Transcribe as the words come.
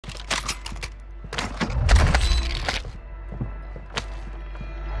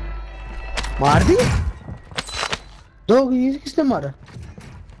मार दी दो। ये किसने मारा?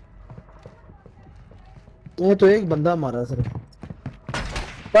 ये तो एक बंदा मारा सिर्फ।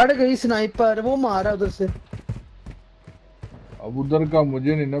 पड़ गई स्नाइपर, वो मारा उधर से। अब उधर का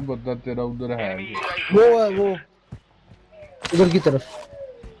मुझे नहीं ना पता, तेरा उधर है वो है वो उधर की तरफ।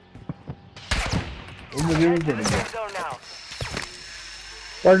 वो मुझे भी पड़ गया।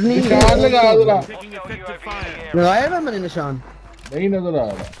 पढ़नी निशान लगा जरा। लगाया हुआ मैंने निशान, नहीं नजर आ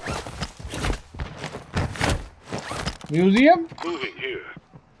रहा। म्यूजियम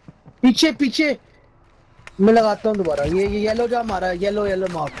पीछे पीछे मैं लगाता हूँ दोबारा। ये येलो जा मारा, येलो येलो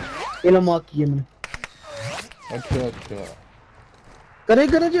मार्क किए मैंने। अच्छा अच्छा करे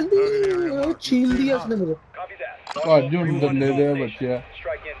करे जल्दी, छीन दिया उसने मुझे। भज हुन दल्ले दे बच्चे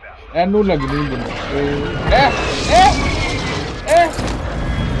एनू लगनी ए ए ए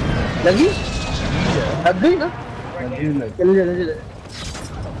लगी लग गई ना। लग चल चल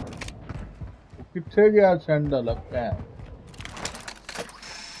किथे गया सेंड वाला पैन।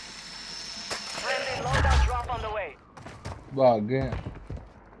 भाग गए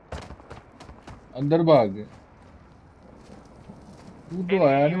अंदर, भाग गए। तू तो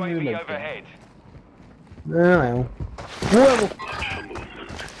आया नहीं मुझे लगता। मैं आया हूँ। वो है वो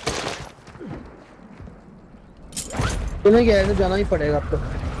तुम्हें क्या है तो जाना ही पड़ेगा अब तो।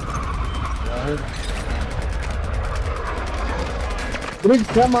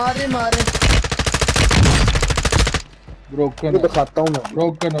 मारे ब्रोकन दिखाता हूँ मैं।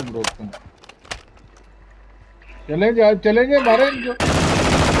 ब्रोकन चले जाए मारे इनको।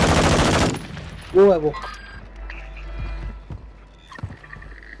 वो है वो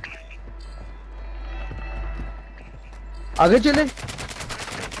आगे चले।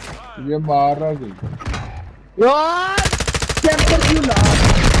 ये मार रहा कोई यार कैंपर क्यों ला?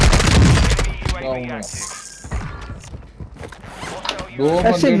 दो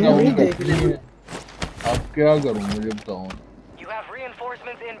बंदे डाउन कर दिए। अब क्या करूं मुझे बताओ।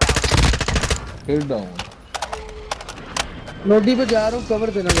 फिर डाउन नोडी पे जा रहा हूँ, कवर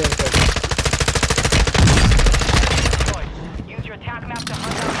देना मेरे को।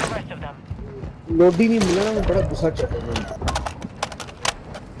 नोडी नहीं मिला ना, मैं बड़ा गुस्सा चल रहा है।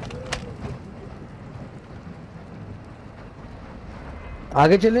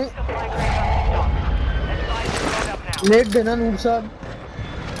 आगे चले। लेट देना नूर साहब।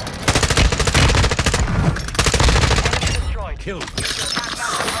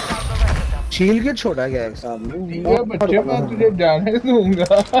 छील के छोड़ा गया है साहब ने। ये बच्चे मैं तुझे जाने दूंगा।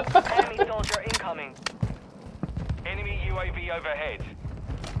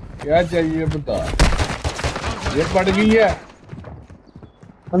 क्या चाहिए बता। ये पड़ गई है।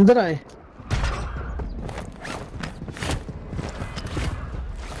 अंदर आए।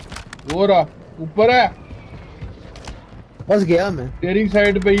 वो रहा ऊपर है। बस गया मैं तेरी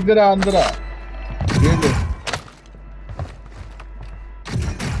साइड पे। इधर आ अंदर आ। ये ले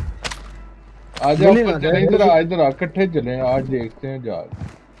आजा ऊपर चले। इधर आ इकट्ठे चले। आज देखते हैं जा।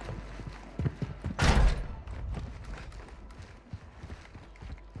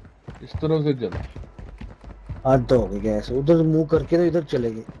 इस तरह से चल। हाथ तो हो गया ऐसे, उधर मुंह करके तो इधर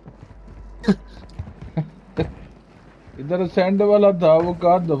चले गए। इधर सेंड वाला था वो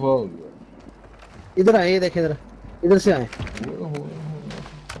कहाँ दफा हो गया। इधर आए, ये देखे इधर से आए।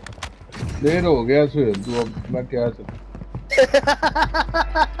 देर हो गया सुहेल तू। अब मैं क्या सकता।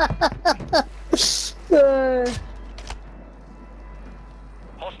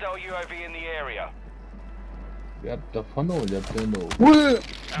 यार दफन हो जाते हैं लोग।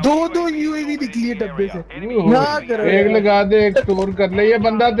 दो यूएवी निकली है डब्बे से। एक लगा दे, एक स्टोर कर ले। ये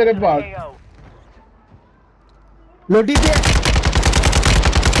बंदा तेरे पास लोटी पे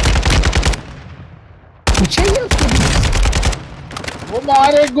पीछे ही है उसको। वो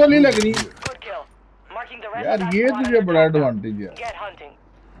मार, एक गोली लगनी। यार ये तुझे बड़ा एडवांटेज है।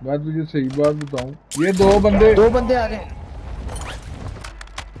 मैं तुझे सही बात बताऊं, ये दो बंदे आ रहे हैं।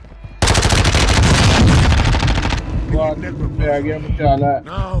 आ गया मचाला।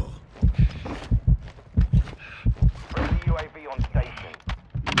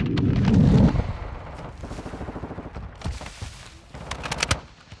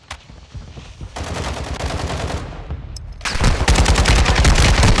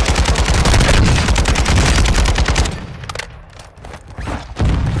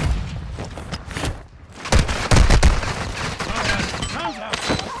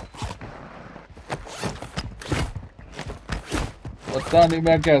 पता नहीं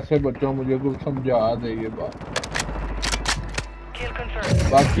मैं कैसे बचूं, मुझे कुछ समझा दे ये बात।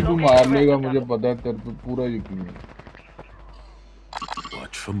 बाकी तू मार लेगा मुझे पता है, तेरे पे पूरा यकीन है।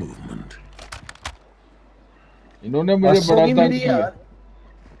 इन्होंने मुझे बड़ा तंग किया।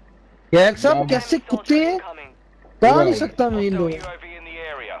 ये सब कैसे कुत्ते हैं, कहा नहीं सकता मैं इन लोगों।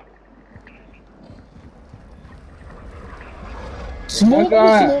 स्मोक पे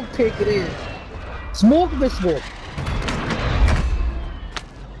स्मोक फेंक रहे हैं, स्मोक पे स्मोक।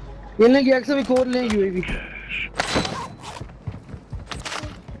 ये लेंगे एक एक और लें यूएवी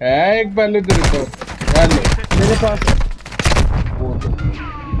है एक पहले तेरे को मेरे पास।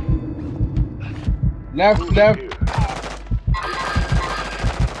 लेफ्ट लेफ्ट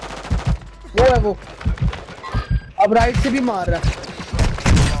वो है वो, अब राइट से भी मार रहा है।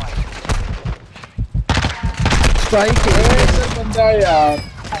 स्ट्राइक बंदा यार,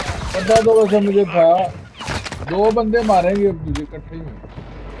 पता तो वैसे मुझे था 2 बंदे मारेंगे अब तुझे इकट्ठे ही।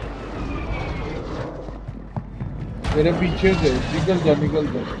 तेरे पीछे से निकल जा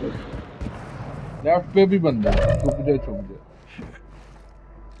लेफ्ट पे भी बंदा, छुप जा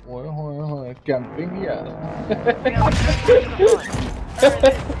ओए होए कैंपिंग यार।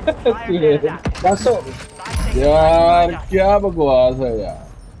 यार क्या बकवास है यार,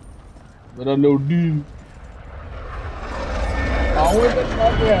 मेरा लोडी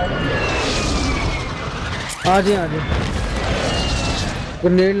आ जाए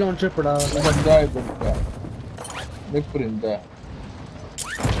ग्रेनेड लॉन्चर पड़ा बंदा है बंदा, एक परिंदा।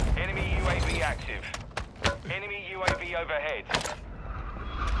 Enemy UAV active. Enemy UAV overhead.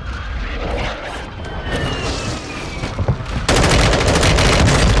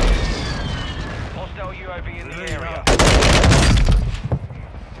 Hostile UAV in the area.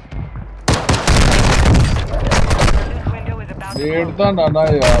 लेटता ना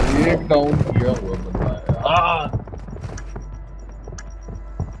यार, एक डाउन किया हुआ बंदा है।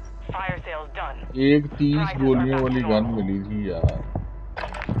 Fire sales done. एक 30 गोलियों वाली गन मिली थी यार।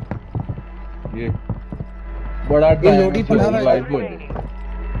 ये बड़ा लोडी पड़ा हुआ है,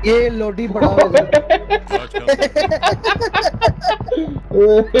 ये लोडी पड़ा हुआ है।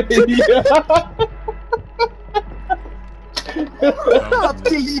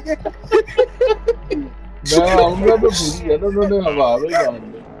 आपके लिए मैं आऊंगा तो भूल गया ना, उन्होंने हवा में जान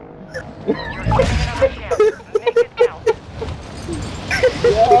दिया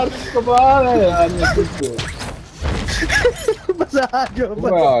यार। कमाल है यार, ये कुछ बस आ जाओ,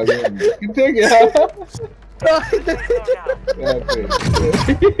 मैं आ गया। कितने गया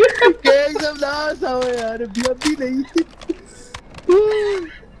सब लाश आओ यार, अभी नहीं।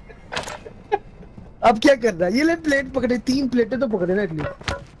 अब क्या करना है, ये ले प्लेट पकड़े, 3 प्लेटें तो पकड़े ना एटलीस्ट।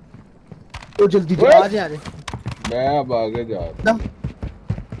 तो जल्दी आ जा रहे, मैं अब आगे जा रहा हूं।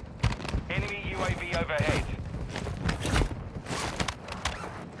 Enemy UAV overhead.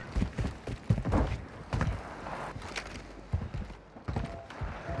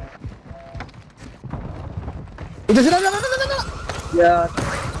 इधर से ना यार,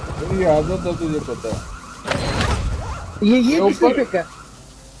 मेरी आदत है तुझे पता है। ये किसने फेंका?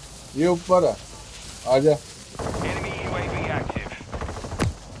 ये ऊपर है, आजा। Enemy UAV active.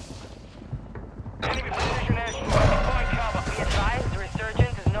 Enemy precision airstrike. Find cover. Be advised, the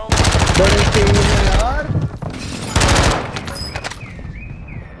resurgence is no longer. बड़े तेज हैं यार,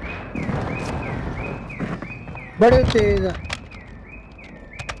 बड़े तेज है।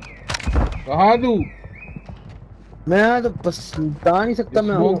 कहाँ तू? मैं तो बस बता नहीं सकता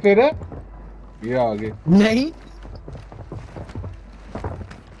मैं हूँ तेरा। ये आगे नहीं,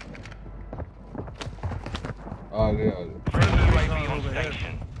 आगे Friendly UAV on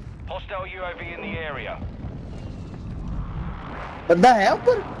station. Hostile UAV in the area. बंदा है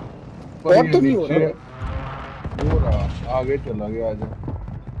ऊपर और तो नहीं हो रहा। हो रहा, आगे चला गया। आजा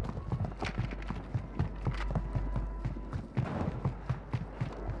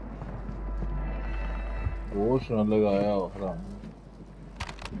वो सुन लगाया हराम,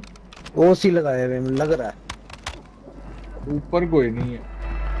 वो सी लगाए हुए लग रहा है। ऊपर कोई नहीं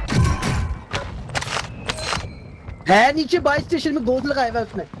है नीचे बाई स्टेशन में गोद लगाया हुआ है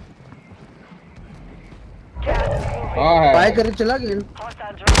उसने। हाँ है बाय करे चला गया।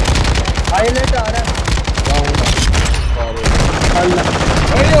 हाईलाइट आ रहा है। अल्लाह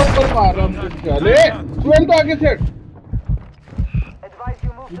अरे ऊपर मार रहा हूँ चले ट्वेल्थ आगे से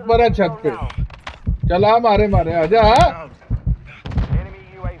ऊपर है छत पे। चला मारे आजा। Enemy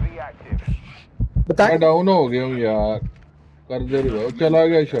UAV active. मैं डाउन हो गया हूँ यार, कर दे रहे हो। चला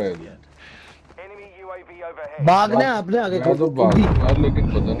गया शायद। Enemy UAV overhead. भागना है आपने आगे। मैं तो भाग यार, लेकिन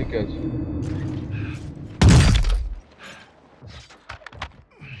पता नहीं कैसे।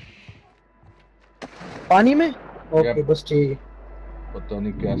 पानी में ओके बस ठीक है। पता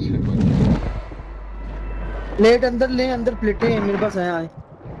नहीं कैसे प्लेट अंदर ले, अंदर प्लेटें हैं मेरे पास। आए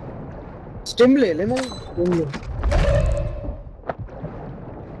स्टिम ले ले, मैं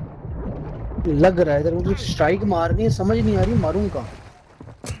लग रहा है इधर मुझे स्ट्राइक मारनी है, समझ नहीं आ रही मारूं कहाँ।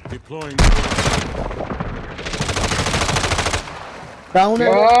 Deploying. डाउन है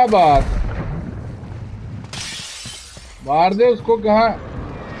क्या बात, मार दे उसको। कहाँ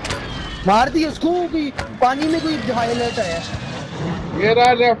मार दिया उसको, कोई पानी में कोई हाईलाइट आया। ये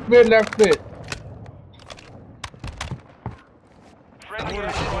रहा, लेफ्ट पे, लेफ्ट पे। Friendly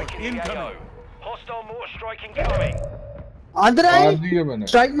airstrike in the AO. Hostile mortar strike incoming. अंदर मार आए, दिए मैंने,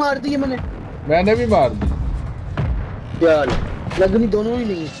 स्ट्राइक मार दी है मैंने भी मार दी। यार लगनी दोनों ही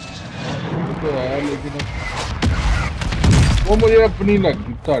नहीं है। तो है लेकिन वो मुझे अपनी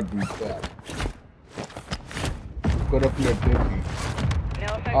लगी साड़ी पे। ऊपर प्लेटें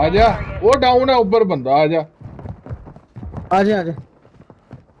थी। आजा, वो डाउन है ऊपर बंदा, आजा। आजा आजा,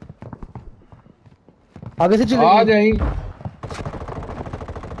 आगे से चले आ जाई।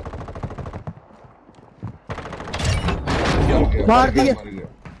 मार दिए। अल्लाह,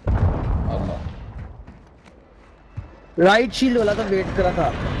 राइट शील्ड वाला तो वेट करा था।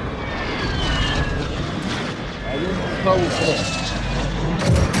 ऊपर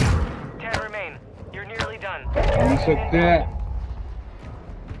 10 remain. You're nearly done. P सकते हैं।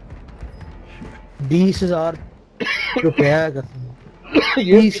 20,000 रुपया है।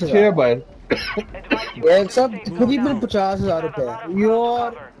 ये पीछे है बाहर। एक सब करीबन 50,000 रुपया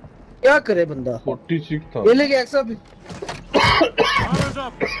यार, क्या करे बंदा। 46 था। ये लेके एक सब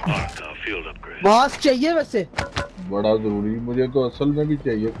मास्क चाहिए वैसे। बड़ा जरूरी, मुझे तो असल में भी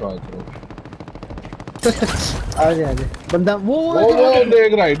चाहिए। खास आजा आजा बंदा, वो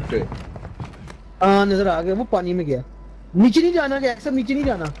देख राइट पे। हाँ नजर आ गया, वो पानी में गया। नीचे नहीं जाना, क्या सब नीचे नहीं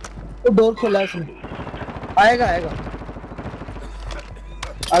जाना, वो डोर खोला है उसने। आएगा आएगा,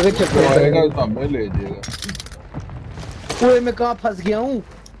 आगे चलते हैं। आएगा सामने ले जाएगा। ओए मैं कहाँ फंस गया हूँ।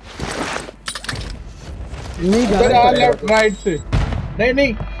 नहीं इधर आ, लेफ्ट राइट से। नहीं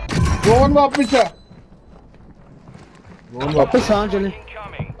नहीं, जोन वापस आ। जोन वापस हाँ चले,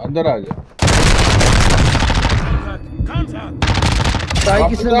 अंदर आ जा। ट्राई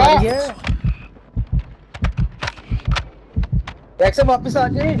किसने मारी है। बैक से वापस आ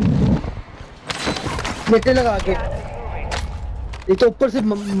जाए, प्लेटें लगा के। ये तो ऊपर से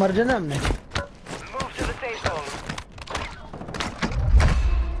मर जाना हमने। Move to the safe zone.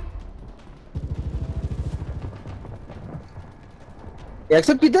 Back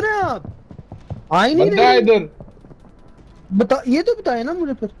से किधर है आप? आ ही नहीं बंदा रहे। इधर बता, ये तो बताए ना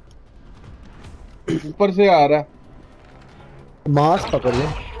मुझे। फिर ऊपर से आ रहा है। मास्क पकड़ ले।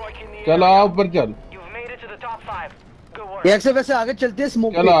 Strike in the चल आ, ऊपर चल। You've made it to the top 5. Good work. Back से वैसे आगे चलते हैं,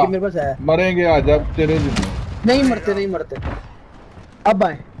 स्मोक चला, देख के मेरे पास आया। मरेंगे। आ जा तेरे जितने। नहीं मरते नहीं मरते। अब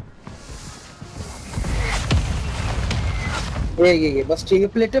आए ये बस ठीक है।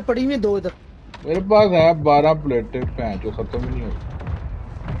 प्लेटें पड़ी हुई हैं 2 इधर। मेरे पास है 12 प्लेटें। पैंच जो खत्म ही नहीं होगी।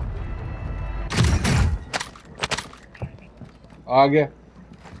 आ गया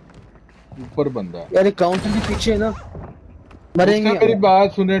ऊपर बंदा। यार ये काउंटर के पीछे है ना, मरेंगे। उसने मेरी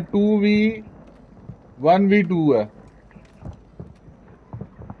बात सुने। 2v1v2 है।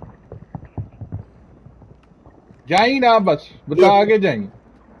 जाई ना, बस बता आगे जाई।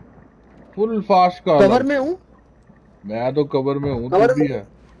 फुल फास्ट का कवर में हूँ, मैं तो कवर में हूँ। कवर तू भी में। है।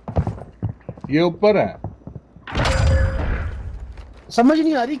 ये ऊपर है। समझ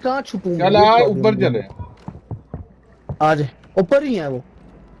नहीं आ रही कहाँ छुपूं। चल आ, ऊपर चले। आ जाए, ऊपर ही है वो।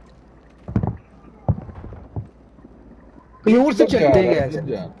 कहीं और से चलते हैं ऐसे।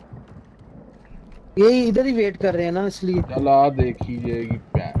 ये इधर ही वेट कर रहे हैं ना, इसलिए। चल आ, देखी जाएगी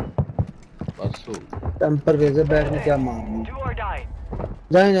पैन। बस हो। टेम्पर रेजर बैग में क्या मारना। Do or die.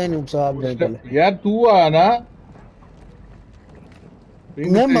 जाए नूब साहब जाए पहले। यार तू आ ना।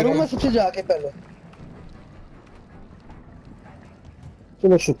 मैं मरूंगा सबसे जाके पहले।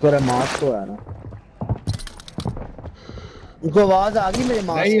 चलो शुक्र है मास्क तो है ना। उनको आवाज आ गई मेरे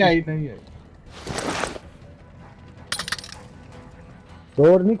मास्क। नहीं आई, नहीं आई।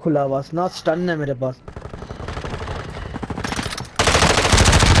 डोर नहीं खुला, बस ना स्टन है मेरे पास।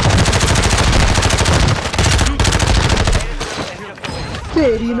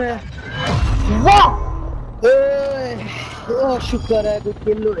 तेरी में वाह। ओ शुक्र है कोई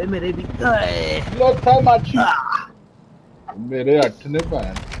किल हो मेरे भी। लो था माची। मेरे 8 ने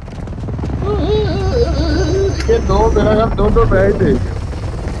पाया। ये दो मेरा घर दो बैठ थे।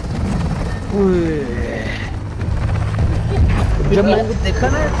 जब मैंने देखा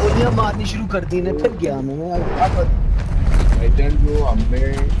ना गोलियां मारनी शुरू कर दी ने, फिर गया मैं। एजेंट जो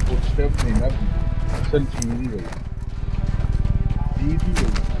हमने उस स्टेप नहीं ना, असल चीज ही गई।